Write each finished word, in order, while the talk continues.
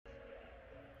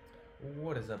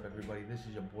What is up, everybody? This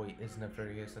is your boy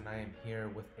Isnefarious, and I am here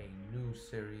with a new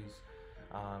series.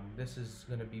 This is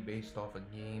going to be based off a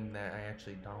game that I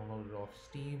actually downloaded off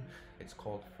Steam. It's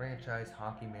called Franchise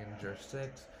Hockey Manager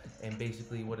 6, and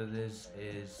basically, what it is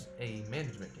a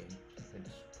management game.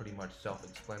 It's pretty much self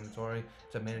explanatory.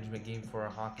 It's a management game for a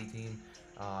hockey team.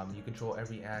 You control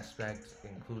every aspect,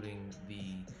 including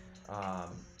the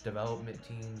development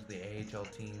teams, the AHL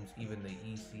teams, even the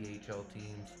ECHL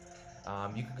teams.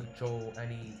 You can control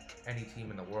any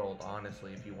team in the world,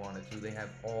 honestly, if you wanted to. They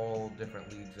have all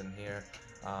different leagues in here.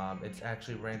 It's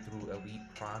actually ran through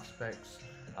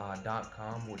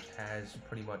EliteProspects.com, which has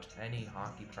pretty much any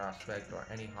hockey prospect or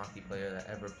any hockey player that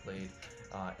ever played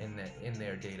in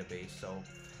their database. So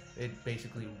it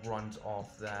basically runs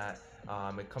off that.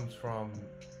 It comes from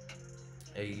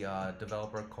a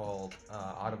developer called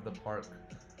uh, Out of the Park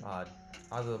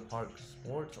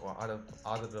Sports, or Out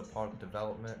of the Park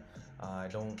Development. I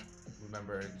don't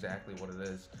remember exactly what it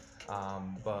is,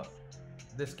 but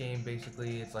this game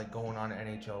basically it's like going on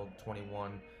NHL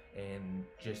 21 and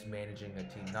just managing a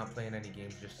team, not playing any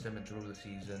games, just simming through the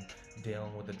season,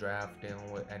 dealing with the draft,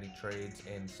 dealing with any trades,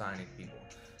 and signing people.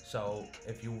 So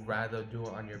if you rather do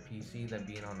it on your PC than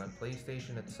being on the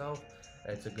PlayStation itself,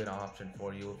 it's a good option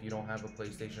for you. If you don't have a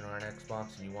PlayStation or an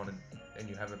Xbox and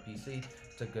you have a PC,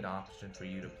 it's a good option for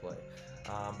you to play.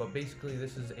 But basically,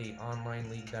 this is a online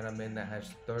league that I'm in that has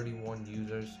 31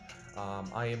 users.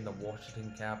 I am the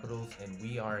Washington Capitals, and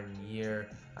we are in year,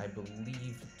 I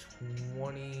believe,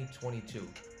 2022.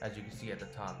 As you can see at the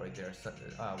top right there,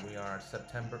 we are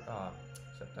September.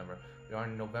 We are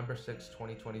on November 6th,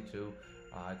 2022.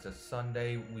 It's a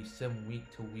Sunday. We sim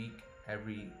week to week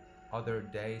every other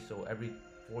day, so every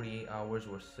 48 hours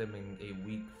we're simming a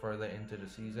week further into the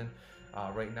season.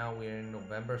 Right now we're in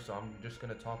November, so I'm just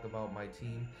going to talk about my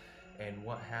team and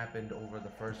what happened over the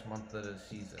first month of the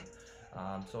season.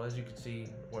 So as you can see,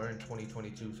 we're in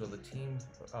 2022, so the team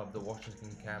of the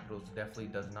Washington Capitals definitely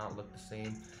does not look the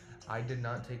same. I did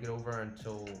not take it over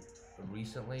until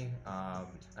recently. I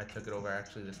took it over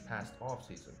actually this past off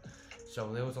season. So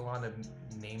there was a lot of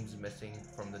names missing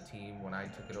from the team when I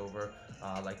took it over,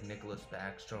 like Nicholas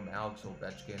Backstrom, Alex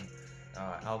Ovechkin.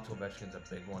 Alex Ovechkin's a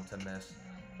big one to miss.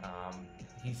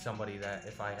 He's somebody that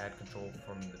if I had control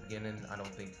from the beginning, I don't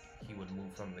think he would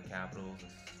move from the Capitals.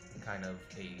 It's kind of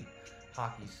a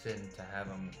hockey sin to have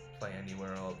him play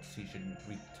anywhere else. He should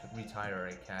retire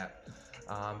a Cap.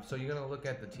 So you're gonna look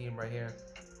at the team right here.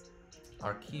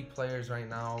 Our key players right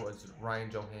now is Ryan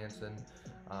Johansson.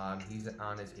 He's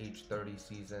on his age 30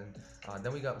 season.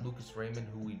 Then we got Lucas Raymond,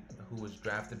 who was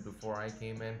drafted before I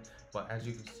came in. But as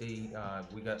you can see,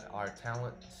 we got our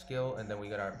talent skill, and then we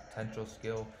got our potential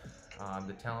skill.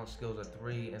 The talent skills are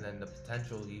 3, and then the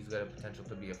potential, he's got a potential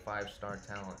to be a 5-star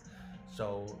talent.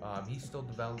 So he's still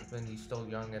developing. He's still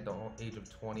young at the age of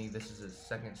 20. This is his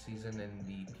second season in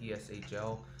the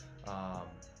PSHL.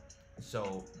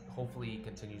 So hopefully he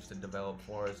continues to develop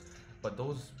for us. But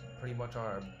those pretty much are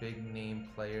our big name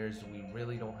players. We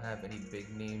really don't have any big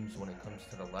names when it comes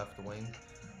to the left wing.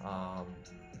 Um,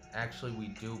 Actually, we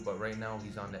do, but right now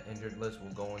he's on the injured list.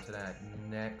 We'll go into that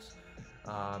next.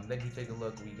 Then you take a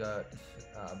look. We got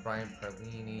Brian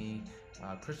Perlini,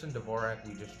 Christian Dvorak.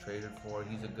 We just traded for.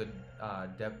 He's a good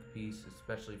depth piece,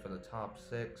 especially for the top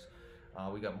 6.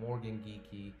 We got Morgan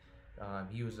Geeky.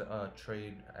 He was a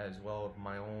trade as well of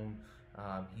my own.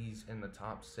 He's in the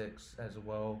top 6 as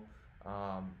well.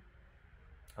 A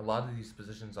lot of these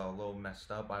positions are a little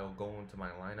messed up. I will go into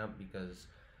my lineup because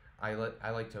I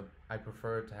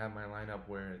prefer to have my lineup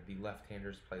where the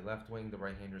left-handers play left wing, the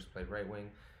right-handers play right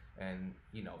wing, and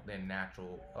then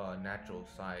natural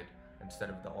side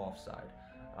instead of the offside.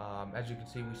 As you can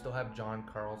see, we still have John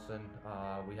Carlson.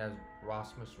 We have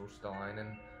Rasmus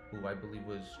Ristolainen, who I believe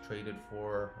was traded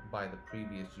for by the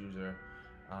previous user.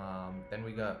 Then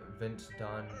we got Vince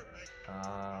Dunn,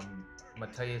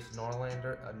 Matthias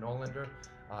Norlander.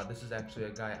 This is actually a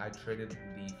guy I traded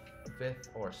the 5th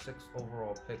or 6th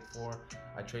overall pick for.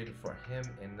 I traded for him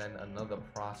and then another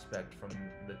prospect from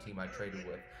the team I traded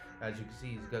with. As you can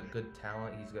see, he's got good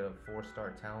talent. He's got a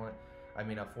 4-star talent. I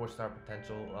mean, a 4-star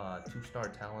potential, 2-star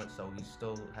talent, so he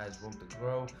still has room to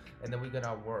grow. And then we got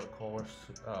our workhorse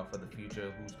for the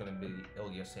future, who's going to be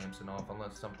Ilya Samsonov,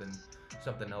 unless something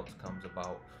else comes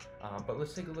about. But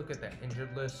let's take a look at that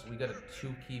injured list. We got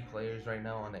 2 key players right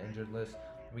now on the injured list.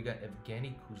 We got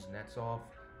Evgeny Kuznetsov,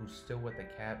 who's still with the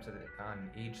Caps on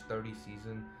age 30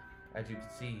 season. As you can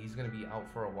see, he's going to be out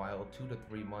for a while, 2 to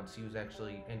 3 months. He was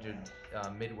actually injured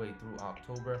midway through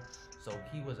October, so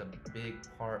he was a big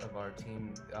part of our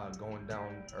team going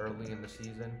down early in the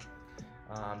season.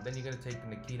 Then you're gonna take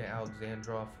Nikita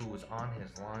Alexandrov, who was on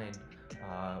his line.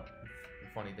 Uh,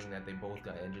 Funny thing that they both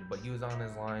got injured, but he was on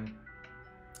his line.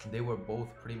 They were both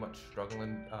pretty much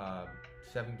struggling.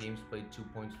 7 games played, 2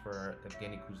 points for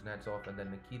Evgeny Kuznetsov, and then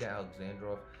Nikita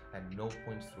Alexandrov had no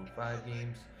points through 5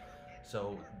 games.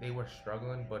 So they were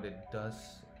struggling, but it does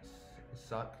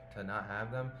suck to not have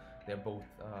them. They're both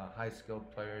high skilled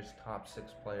players, top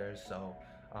 6 players, so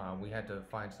we had to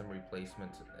find some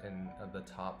replacements in the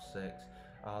top 6.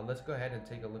 Let's go ahead and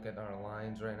take a look at our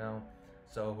lines right now.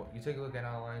 So you take a look at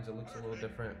our lines, it looks a little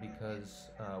different because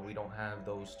we don't have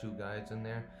those 2 guys in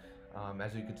there.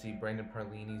 As you can see, Brandon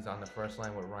Perlini's on the first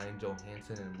line with Ryan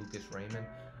Johansson and Lucas Raymond.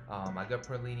 I got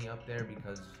Perlini up there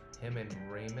because him and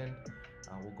Raymond,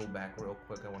 we'll go back real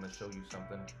quick, I want to show you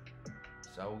something.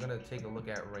 So we're going to take a look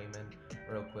at Raymond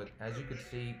real quick. As you can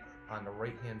see, on the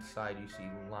right hand side, you see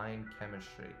line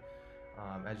chemistry.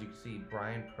 As you can see,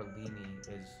 Brian Perlini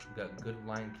is got good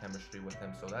line chemistry with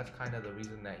him, so that's kind of the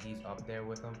reason that he's up there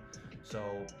with him.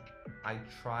 So I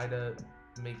try to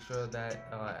make sure that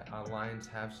our lines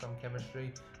have some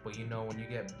chemistry, but you know, when you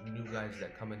get new guys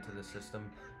that come into the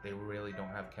system, they really don't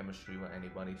have chemistry with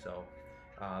anybody, so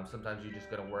sometimes you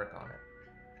just gotta work on it.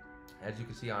 As you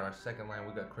can see on our second line,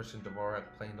 we got Christian Dvorak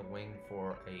playing the wing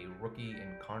for a rookie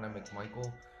in Karna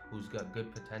McMichael, who's got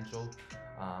good potential,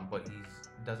 but he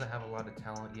doesn't have a lot of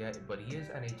talent yet, but he is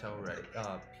NHL ready,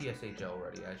 PSHL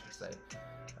ready, I should say.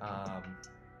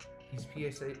 He's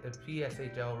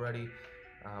PSHL ready,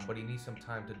 but he needs some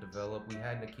time to develop. We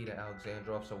had Nikita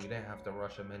Alexandrov, so we didn't have to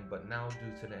rush him in, but now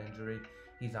due to the injury,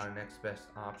 he's our next best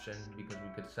option because we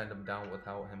could send him down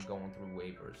without him going through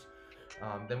waivers.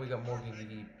 Then we got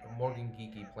Morgan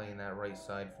Geeky playing that right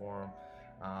side for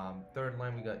him. Third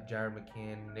line, we got Jared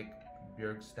McCann, Nick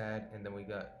Bjorkstad, and then we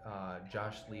got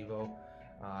Josh Levo.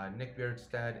 Nick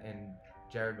Bjorkstad and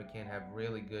Jared McCann have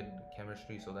really good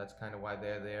chemistry, so that's kind of why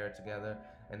they're there together.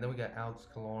 And then we got Alex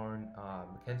Killorn,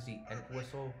 Mackenzie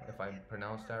Entwistle, if I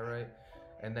pronounced that right.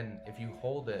 And then if you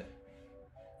hold it,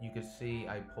 you can see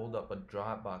I pulled up a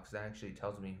drop box that actually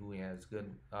tells me who he has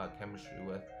good chemistry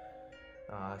with.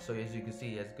 So as you can see,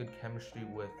 he has good chemistry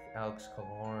with Alex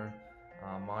Killorn,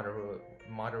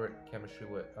 moderate chemistry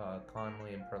with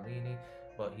Conley and Perlini,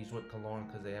 but he's with Killorn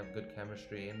because they have good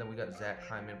chemistry. And then we got Zach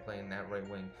Hyman playing that right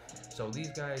wing. So these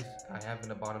guys I have in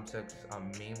the bottom 6 are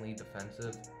mainly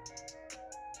defensive.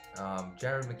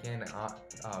 Jared McCann,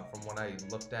 from what I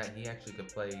looked at, he actually could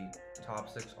play top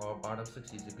 6 or bottom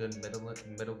 6. He's a good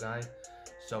middle guy.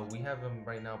 So we have him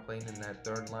right now playing in that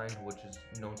third line, which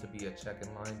is known to be a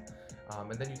check-in line.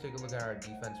 And then you take a look at our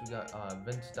defense. We got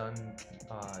Vince Dunn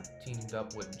teamed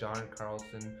up with John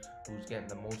Carlson, who's getting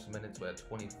the most minutes with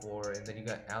 24. And then you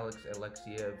got Alex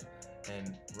Alexiev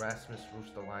and Rasmus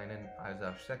Ristolainen as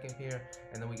our second pair.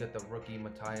 And then we got the rookie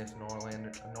Matthias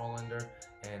Norlander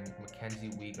and Mackenzie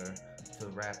Weegar to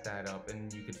wrap that up.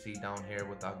 And you can see down here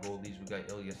with our goalies, we got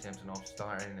Ilya Samsonov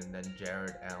starting and then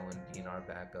Jared Allen being our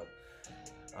backup.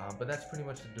 But that's pretty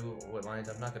much to do with lines.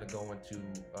 I'm not going to go into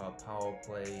power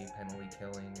play, penalty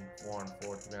killing,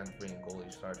 4-on-4, 3-on-3, and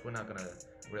goalie starts. We're not going to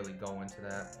really go into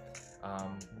that.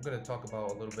 We're going to talk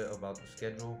about a little bit about the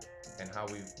schedule and how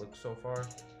we've looked so far.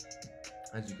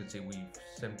 As you can see, we've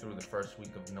simmed through the first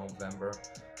week of November,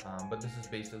 but this is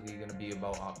basically going to be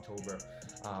about October.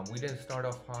 We didn't start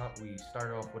off hot. We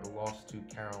started off with a loss to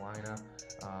Carolina.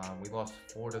 We lost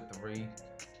 4-3.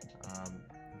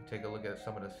 Take a look at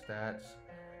some of the stats.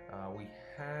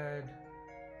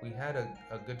 We had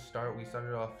a good start. We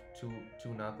started off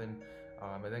 2-0, and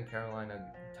then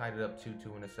Carolina tied it up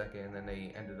 2-2 in a second, and then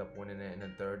they ended up winning it in the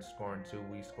third, scoring 2.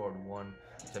 We scored 1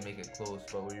 to make it close,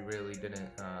 but we really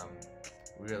didn't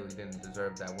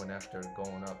deserve that win after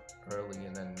going up early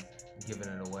and then giving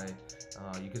it away.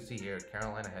 You can see here,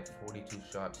 Carolina had 42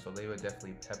 shots, so they were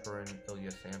definitely peppering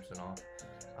Ilya Samsonov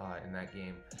in that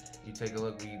game. You take a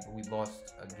look, we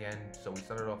lost again, so we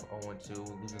started off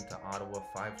 0-2, losing to Ottawa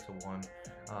 5-1.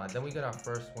 Then we got our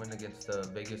first win against the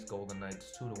Vegas Golden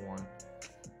Knights 2-1.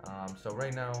 So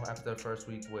right now, after the first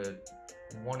week, we're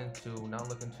 1-2, not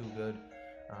looking too good.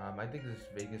 I think this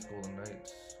Vegas Golden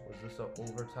Knights, was this an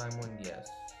overtime win? Yes.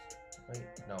 Right?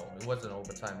 No, it wasn't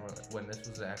overtime win. This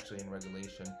was actually in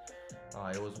regulation.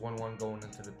 It was 1-1 going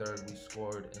into the third. We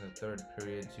scored in the third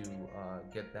period to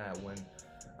get that win.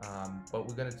 But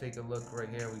we're going to take a look right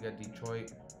here. We got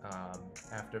Detroit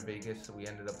after Vegas. So we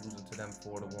ended up losing to them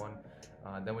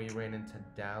 4-1. Then we ran into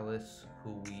Dallas,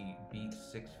 who we beat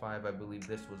 6-5. I believe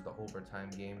this was the overtime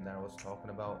game that I was talking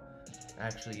about.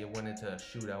 Actually, it went into a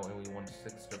shootout and we won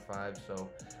 6-5. So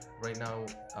right now,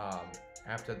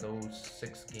 after those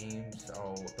 6 games,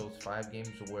 or those 5 games,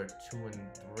 we're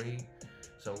 2-3.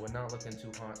 So we're not looking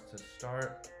too hot to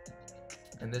start.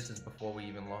 And this is before we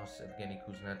even lost Evgeny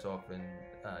Kuznetsov and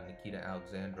Nikita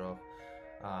Alexandrov.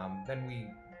 Then we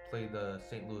played the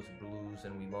St. Louis Blues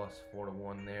and we lost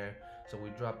 4-1 there. So we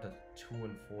dropped to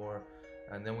 2-4.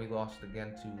 And then we lost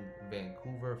again to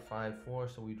Vancouver 5-4.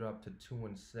 So we dropped to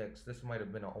 2-6. This might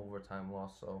have been an overtime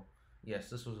loss. So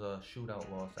yes, this was a shootout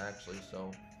loss actually.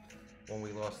 So when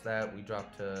we lost that, we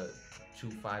dropped to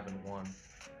 2-5-1.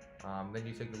 Then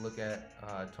you take a look at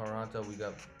Toronto. We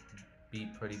got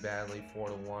beat pretty badly,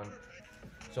 4-1.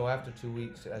 So after 2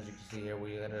 weeks, as you can see here,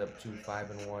 we ended up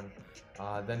 2-5-1.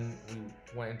 Then we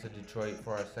went into Detroit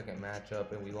for our second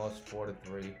matchup, and we lost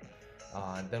 4-3.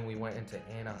 Then we went into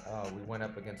we went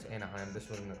up against Anaheim. This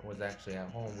one was actually at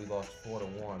home. We lost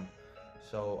 4-1.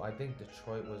 So I think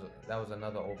Detroit was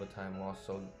another overtime loss.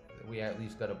 So we at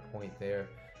least got a point there.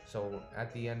 So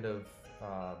at the end of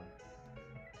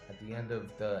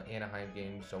the Anaheim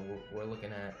game, so we're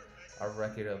looking at our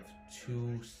record of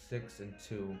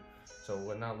 2-6-2. So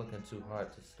we're not looking too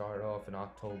hard to start off in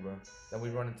October. Then we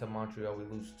run into Montreal, we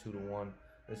lose 2-1.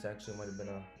 This actually might have been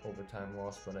an overtime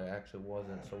loss, but it actually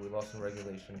wasn't. So we lost in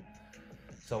regulation.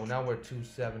 So now we're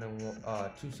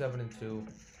 2-7-2.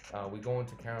 We go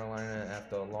into Carolina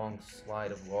after a long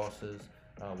slide of losses.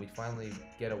 We finally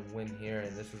get a win here,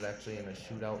 and this was actually in a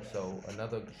shootout. So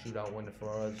another shootout win for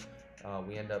us.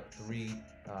 We end up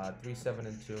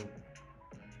 3-7-2.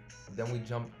 Then we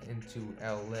jump into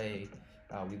LA.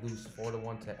 We lose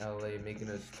 4-1 to LA, making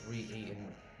us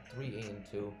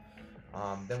 3-8-2.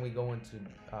 Then we go into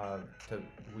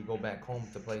we go back home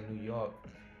to play New York,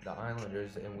 the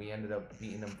Islanders, and we ended up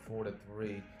beating them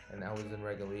 4-3, and that was in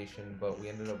regulation. But we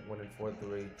ended up winning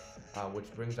 4-3,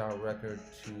 which brings our record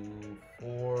to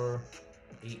 4-8-2,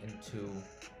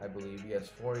 I believe. Yes,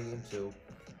 4-8-2.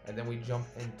 And then we jump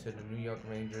into the New York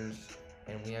Rangers,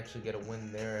 and we actually get a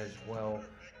win there as well,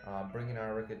 bringing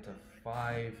our record to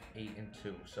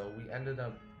 5-8-2. So we ended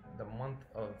up the month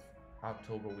of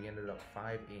October. We ended up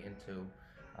 5-8-2.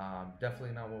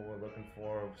 Definitely not what we're looking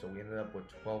for. So we ended up with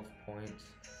 12 points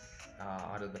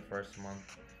out of the first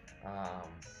month.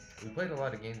 We played a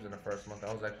lot of games in the first month.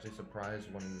 I was actually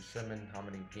surprised when we were simming how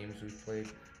many games we played.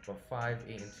 But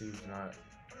 5-8-2 is not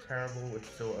terrible. It's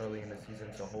still early in the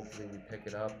season, so hopefully we pick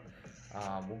it up.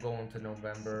 We'll go into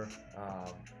November.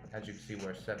 As you can see,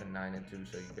 we're 7-9-2,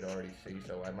 so you could already see.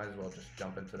 So I might as well just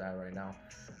jump into that right now.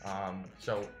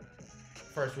 So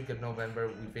first week of November,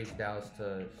 we face Dallas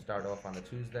to start off on a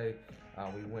Tuesday.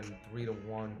 We win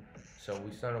 3-1. So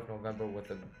we start off November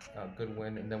with a good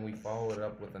win, and then we follow it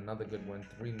up with another good win,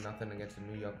 3-0 against the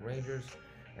New York Rangers.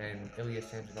 And Ilya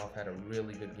Samsonov had a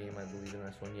really good game, I believe, in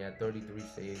this one. He had 33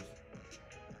 saves.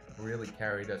 Really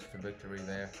carried us to victory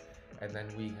there. And then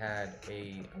we had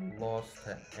a loss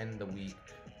to end the week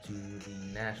to the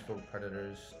Nashville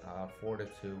Predators,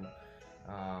 4-2.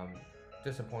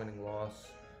 Disappointing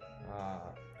loss.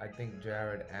 I think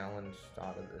Jared Allen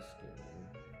started this game.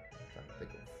 I'm trying to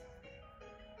think of.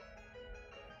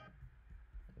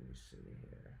 Let me see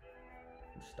here.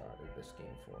 Who started this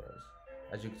game for us?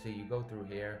 As you can see, you go through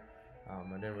here. I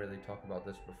didn't really talk about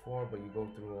this before, but you go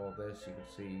through all this, you can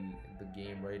see the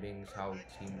game ratings, how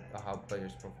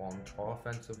players performed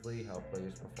offensively, how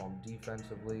players performed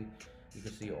defensively. You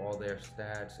can see all their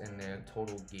stats and their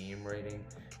total game rating,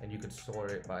 and you can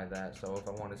sort it by that. So if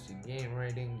I want to see game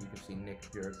rating, you can see Nick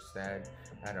Bjorkstad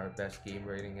had our best game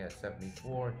rating at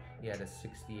 74. He had a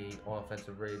 68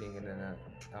 offensive rating, and then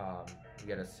he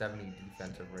had a 70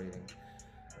 defensive rating.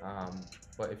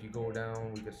 But if you go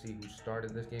down, we can see who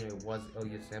started this game. It was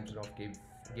Ilya Samsonov.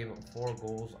 Gave up 4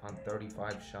 goals on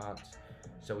 35 shots.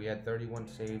 So he had 31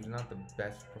 saves. Not the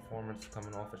best performance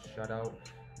coming off a shutout,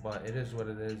 but it is what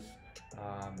it is.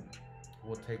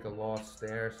 We'll take a loss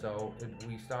there. So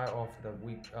we start off the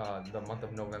month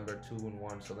of November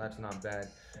 2-1. So that's not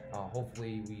bad.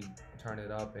 Hopefully we turn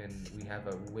it up and we have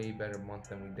a way better month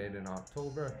than we did in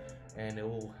October, and it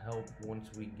will help once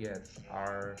we get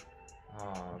our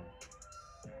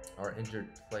injured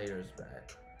players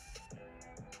back.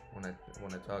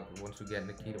 Once we get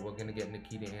Nikita, we're gonna get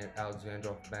Nikita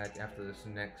Alexandrov back after this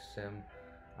next sim,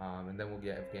 and then we'll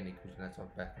get Evgeny Kuznetsov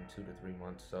back in 2 to 3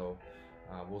 months. So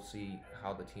we'll see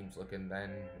how the team's looking then.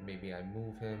 Maybe I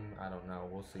move him. I don't know.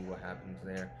 We'll see what happens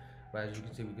there. But as you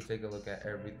can see, we can take a look at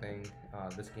everything.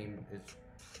 This game is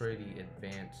pretty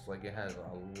advanced. Like, it has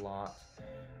a lot.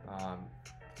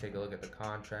 Take a look at the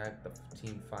contract, the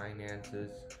team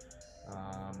finances.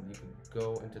 You can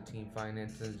go into team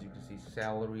finances. You can see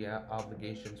salary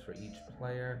obligations for each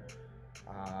player.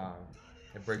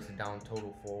 It breaks it down: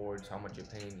 total forwards, how much you're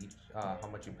paying how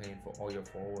much you're paying for all your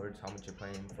forwards, how much you're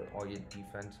paying for all your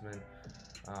defensemen.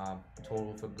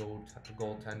 total for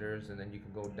goaltenders, and then you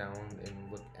can go down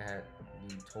and look at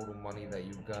the total money that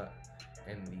you got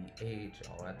in the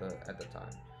AHL at the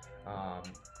time. Um,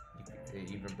 it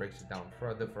even breaks it down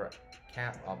further for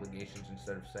cap obligations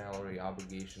instead of salary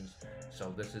obligations.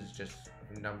 So this is just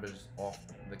numbers off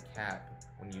the cap.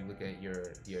 When you look at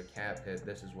your cap hit,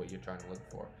 this is what you're trying to look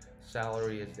for.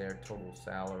 Salary is their total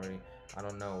salary. I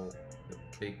don't know the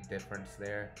big difference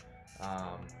there.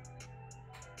 Um,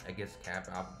 I guess cap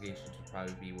obligations would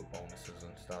probably be with bonuses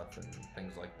and stuff and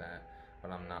things like that,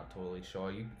 but I'm not totally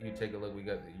sure. You take a look.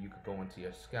 You could go into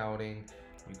your scouting.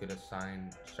 You could assign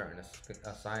certain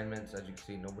assignments. As you can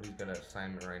see, nobody's got an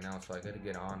assignment right now, so I got to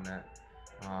get on that.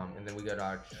 And then we got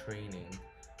our training.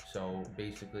 So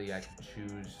basically, I can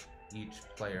choose each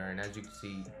player, and as you can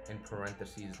see in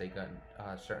parentheses, they got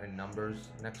certain numbers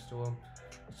next to them.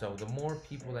 So the more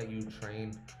people that you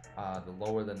train, the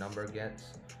lower the number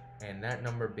gets, and that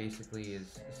number basically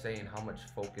is saying how much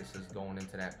focus is going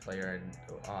into that player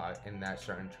and in that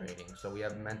certain training. So we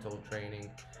have mental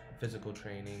training, physical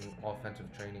training,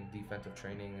 offensive training, defensive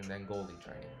training, and then goalie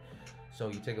training. So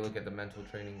you take a look at the mental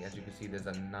training. As you can see, there's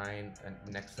a 9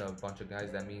 next to a bunch of guys.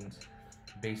 That means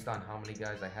based on how many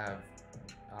guys I have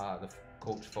the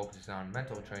coach focuses on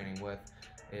mental training with,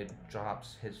 it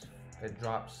drops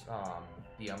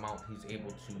the amount he's able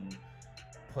to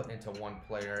put into one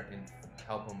player and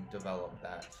help him develop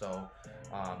that. So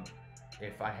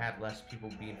if I had less people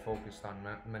being focused on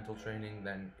mental training,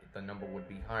 then the number would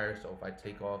be higher. So if I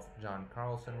take off John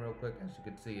Carlson real quick, as you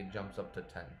can see, it jumps up to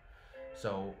 10.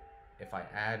 So if I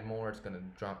add more, it's going to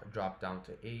drop down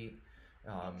to 8.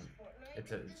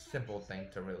 It's a simple thing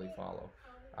to really follow.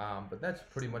 But that's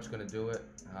pretty much going to do it.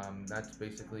 That's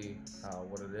basically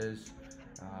what it is.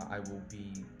 I will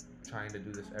be trying to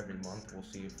do this every month. We'll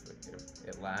see if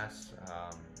it lasts.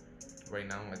 Right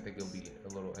now, I think it'll be a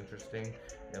little interesting.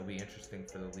 It'll be interesting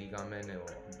for the league I'm in. It'll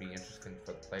be interesting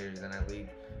for the players in that league.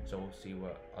 So we'll see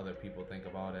what other people think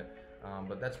about it.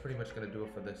 But that's pretty much going to do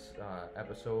it for this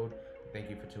episode. Thank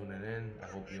you for tuning in.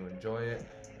 I hope you enjoy it,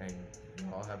 and you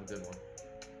all have a good one.